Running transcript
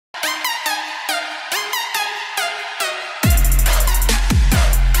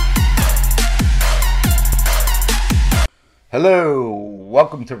Hello,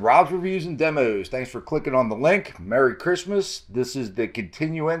 welcome to Rob's Reviews and Demos. Thanks for clicking on the link. Merry Christmas. This is the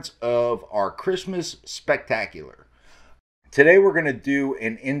continuance of our Christmas Spectacular. Today we're going to do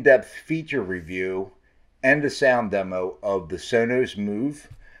an in-depth feature review and a sound demo of the Sonos Move.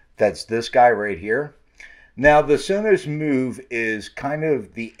 That's this guy right here. Now the Sonos Move is kind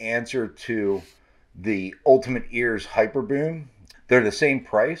of the answer to the Ultimate Ears Hyperboom. They're the same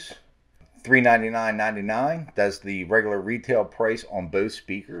price. $399.99. That's the regular retail price on both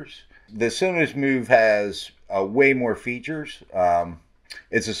speakers. The Sonos Move has way more features.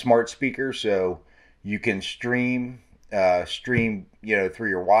 It's a smart speaker, so you can stream through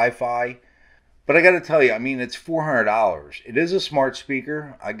your Wi-Fi. But I got to tell you, I mean, it's $400. It is a smart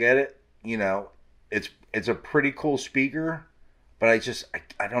speaker. I get it. It's a pretty cool speaker. But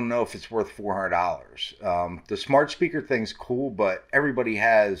I don't know if it's worth $400. The smart speaker thing's cool, but everybody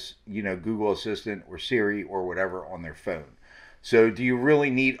has, Google Assistant or Siri or whatever on their phone. So do you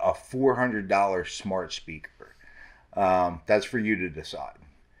really need a $400 smart speaker? That's for you to decide.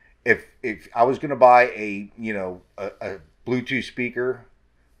 If I was going to buy a Bluetooth speaker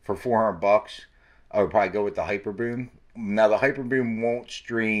for $400, I would probably go with the Hyperboom. Now the Hyperboom won't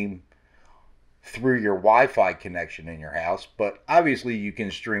stream through your Wi-Fi connection in your house, but obviously you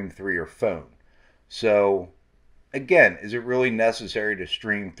can stream through your phone. So again, is it really necessary to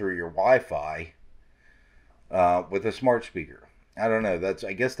stream through your Wi-Fi with a smart speaker? I don't know.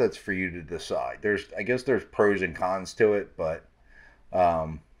 I guess that's for you to decide. I guess there's pros and cons to it, but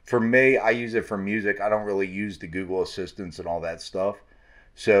for me, I use it for music. I don't really use the Google Assistants and all that stuff.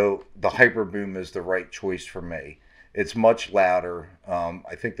 So the Hyperboom is the right choice for me. It's much louder.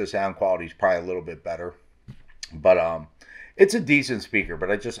 I think the sound quality is probably a little bit better, but it's a decent speaker.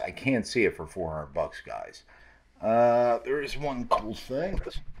 But I can't see it for $400, guys. There is one cool thing.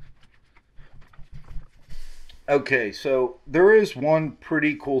 Okay, so there is one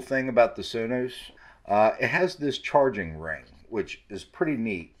pretty cool thing about the Sonos. It has this charging ring, which is pretty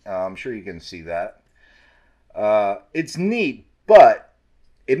neat. I'm sure you can see that. It's neat, but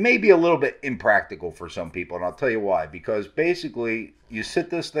it may be a little bit impractical for some people, and I'll tell you why. Because basically, you sit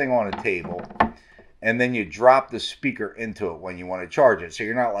this thing on a table, and then you drop the speaker into it when you want to charge it. So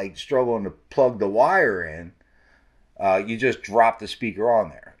you're not like struggling to plug the wire in. You just drop the speaker on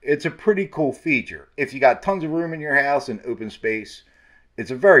there. It's a pretty cool feature. If you got tons of room in your house and open space,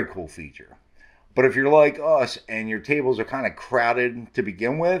 it's a very cool feature. But if you're like us and your tables are kind of crowded to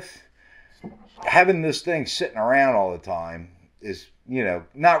begin with, having this thing sitting around all the time is,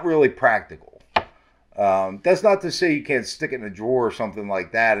 not really practical. That's not to say you can't stick it in a drawer or something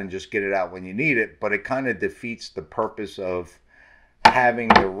like that and just get it out when you need it, but it kind of defeats the purpose of having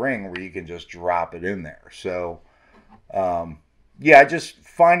the ring where you can just drop it in there. So, yeah, I just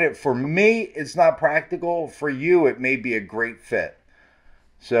find it, for me, it's not practical. For you, it may be a great fit.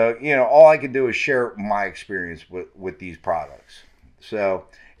 So, all I can do is share my experience with these products. So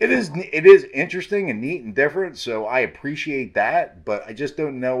it is interesting and neat and different, so I appreciate that, but I just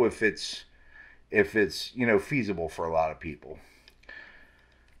don't know if it's feasible for a lot of people.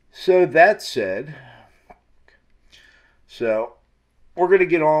 So that said, we're going to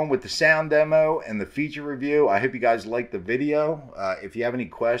get on with the sound demo and the feature review. I hope you guys liked the video. If you have any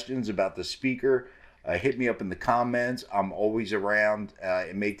questions about the speaker, hit me up in the comments. I'm always around.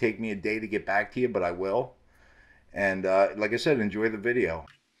 It may take me a day to get back to you, but I will. And like I said, enjoy the video.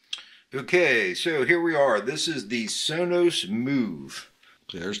 Okay, so here we are. This is the Sonos Move.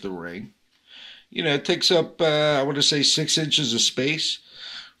 There's the ring. It takes up, I want to say 6 inches of space.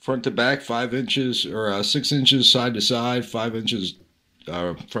 Front to back, 5 inches, or 6 inches side to side, 5 inches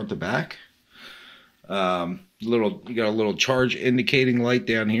front to back. You got a little charge indicating light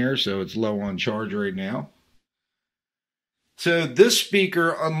down here, so it's low on charge right now. So this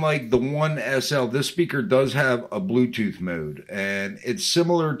speaker, unlike the One SL, this speaker does have a Bluetooth mode, and it's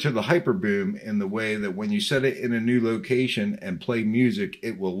similar to the Hyperboom in the way that when you set it in a new location and play music,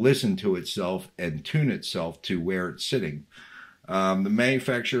 it will listen to itself and tune itself to where it's sitting. The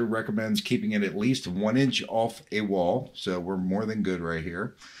manufacturer recommends keeping it at least 1 inch off a wall, so we're more than good right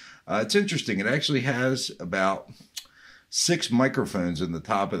here. It's interesting. It actually has about 6 microphones in the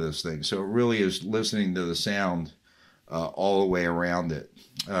top of this thing, so it really is listening to the sound all the way around it.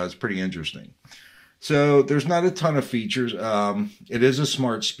 It's pretty interesting. So there's not a ton of features. It is a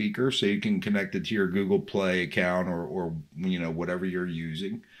smart speaker, so you can connect it to your Google Play account or whatever you're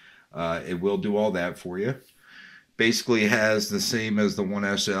using. It will do all that for you. Basically has the same as the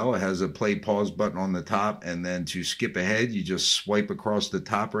One SL. It has a play pause button on the top, and then to skip ahead, you just swipe across the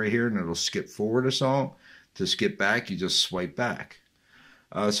top right here, and it'll skip forward a song. To skip back, you just swipe back.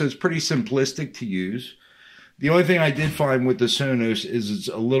 So it's pretty simplistic to use. The only thing I did find with the Sonos is it's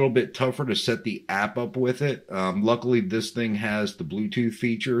a little bit tougher to set the app up with it. Luckily, this thing has the Bluetooth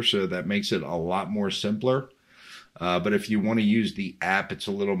feature, so that makes it a lot more simpler. But if you want to use the app, it's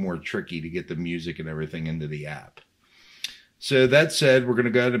a little more tricky to get the music and everything into the app. So that said, we're going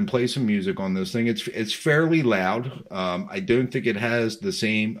to go ahead and play some music on this thing. It's fairly loud. I don't think it has the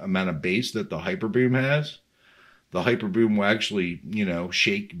same amount of bass that the Hyperboom has. The Hyperboom will actually,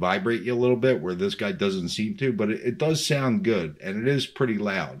 vibrate you a little bit, where this guy doesn't seem to, but it does sound good, and it is pretty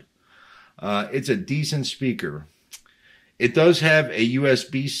loud. It's a decent speaker. It does have a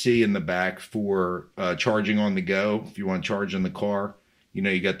USB-C in the back for charging on the go. If you want to charge in the car,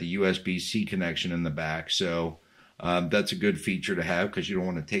 you got the USB-C connection in the back, so that's a good feature to have because you don't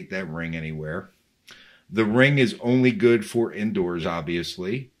want to take that ring anywhere. The ring is only good for indoors,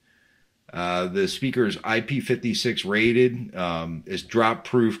 obviously. The speaker is IP56 rated. It's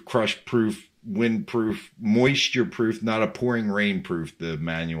drop-proof, crush-proof, wind-proof, moisture-proof, not a pouring rain-proof, the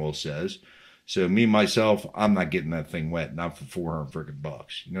manual says. So me, myself, I'm not getting that thing wet, not for 400 freaking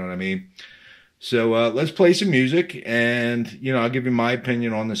bucks. You know what I mean? So let's play some music, and, I'll give you my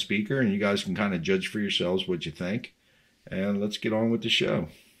opinion on the speaker, and you guys can kind of judge for yourselves what you think. And let's get on with the show.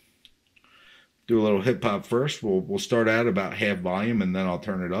 Do a little hip-hop first. We'll start out about half volume, and then I'll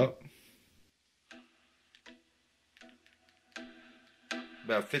turn it up.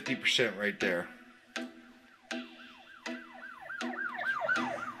 About 50% right there.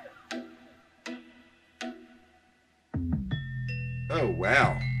 Oh,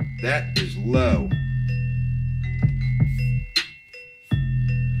 wow. That is low.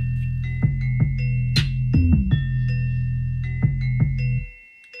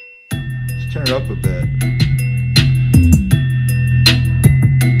 Let's turn it up a bit.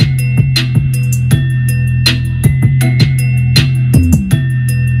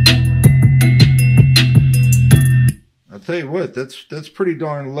 I'll tell you what, that's pretty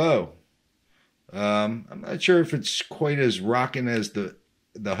darn low. I'm not sure if it's quite as rocking as the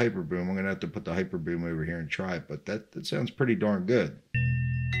Hyperboom. I'm gonna have to put the Hyperboom over here and try it, but that sounds pretty darn good.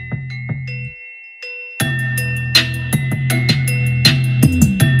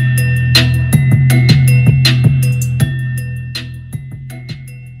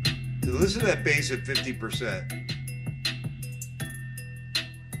 So listen to that bass at 50%.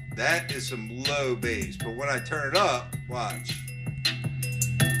 That is some low bass, but when I turn it up, watch.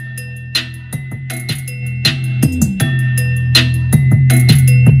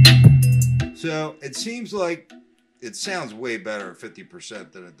 So it seems like it sounds way better at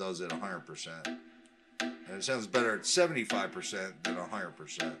 50% than it does at 100%. And it sounds better at 75% than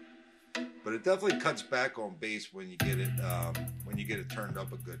 100%. But it definitely cuts back on bass when you get it turned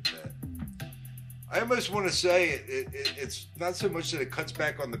up a good bit. I almost want to say it's not so much that it cuts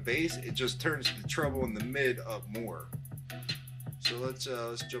back on the bass, it just turns the treble in the mid up more. So let's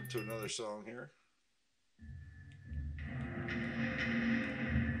jump to another song here.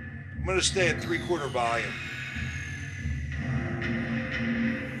 I'm going to stay at 3/4 volume.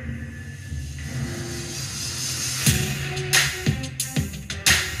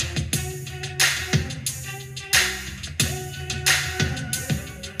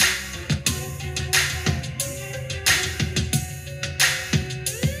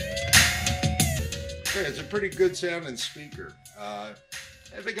 Okay, it's a pretty good sounding speaker. I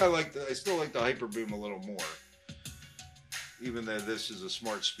think I still like the Hyperboom a little more. Even though this is a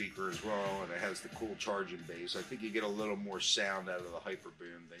smart speaker as well, and it has the cool charging base, I think you get a little more sound out of the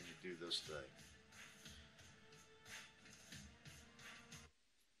Hyperboom than you do this thing.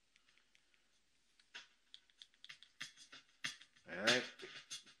 All right,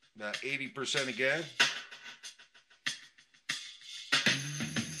 about 80% again.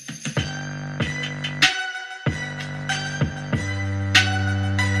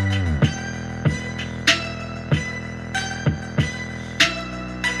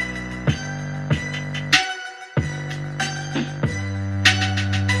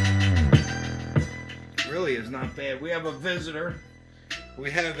 Is not bad. We have a visitor. We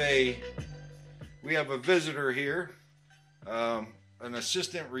have a visitor here, an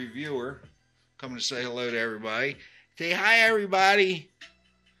assistant reviewer coming to say hello to everybody. Say hi, everybody.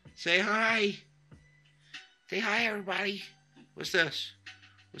 Say hi. Say hi, everybody. What's this?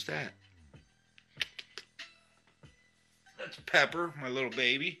 What's that? That's Pepper, my little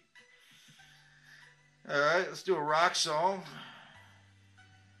baby. All right, let's do a rock song.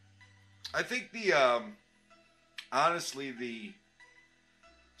 I think honestly, the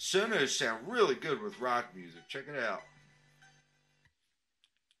Sonos sound really good with rock music. Check it out.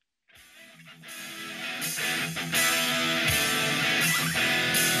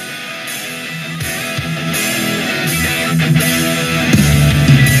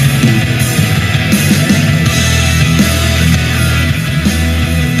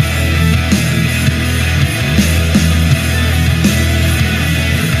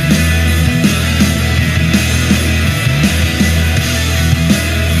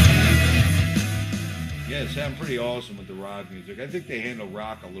 I think they handle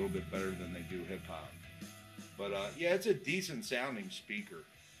rock a little bit better than they do hip hop. But yeah, it's a decent sounding speaker.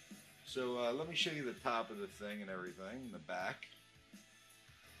 So let me show you the top of the thing and everything in the back.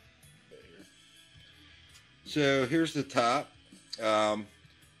 So here's the top.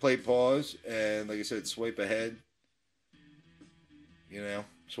 Play pause, and like I said, swipe ahead. You know,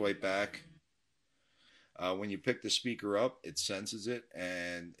 swipe back. When you pick the speaker up, it senses it,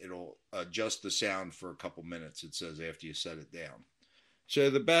 and it'll adjust the sound for a couple minutes, it says, after you set it down. So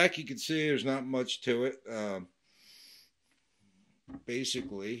the back, you can see there's not much to it.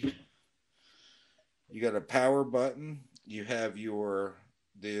 Basically, you got a power button. You have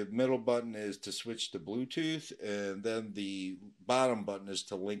the middle button is to switch to Bluetooth, and then the bottom button is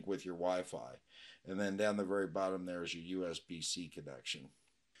to link with your Wi-Fi. And then down the very bottom there is your USB-C connection.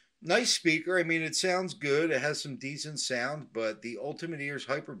 Nice speaker. I mean, it sounds good. It has some decent sound, but the Ultimate Ears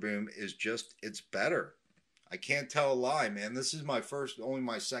Hyperboom is just, it's better. I can't tell a lie, man. This is only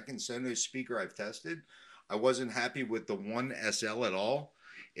my second Sonos speaker I've tested. I wasn't happy with the One SL at all.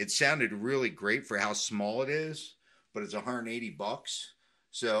 It sounded really great for how small it is, but it's $180.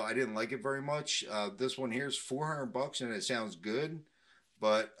 So I didn't like it very much. This one here is $400 and it sounds good.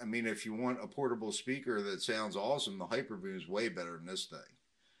 But I mean, if you want a portable speaker that sounds awesome, the Hyperboom is way better than this thing.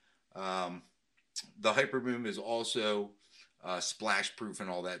 The Hyperboom is also splash proof and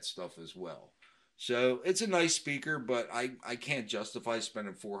all that stuff as well. So it's a nice speaker, but I can't justify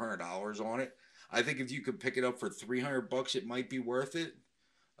spending $400 on it. I think if you could pick it up for $300, it might be worth it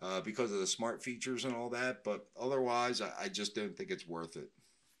because of the smart features and all that. But otherwise, I just don't think it's worth it.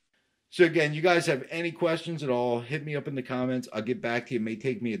 So again, you guys have any questions at all, hit me up in the comments. I'll get back to you. It may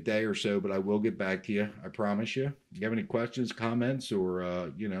take me a day or so, but I will get back to you. I promise you. If you have any questions, comments, or,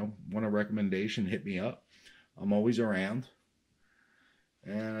 want a recommendation, hit me up. I'm always around.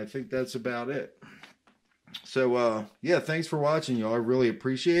 And I think that's about it. So, yeah, thanks for watching, y'all. I really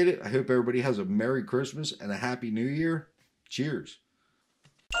appreciate it. I hope everybody has a Merry Christmas and a Happy New Year. Cheers.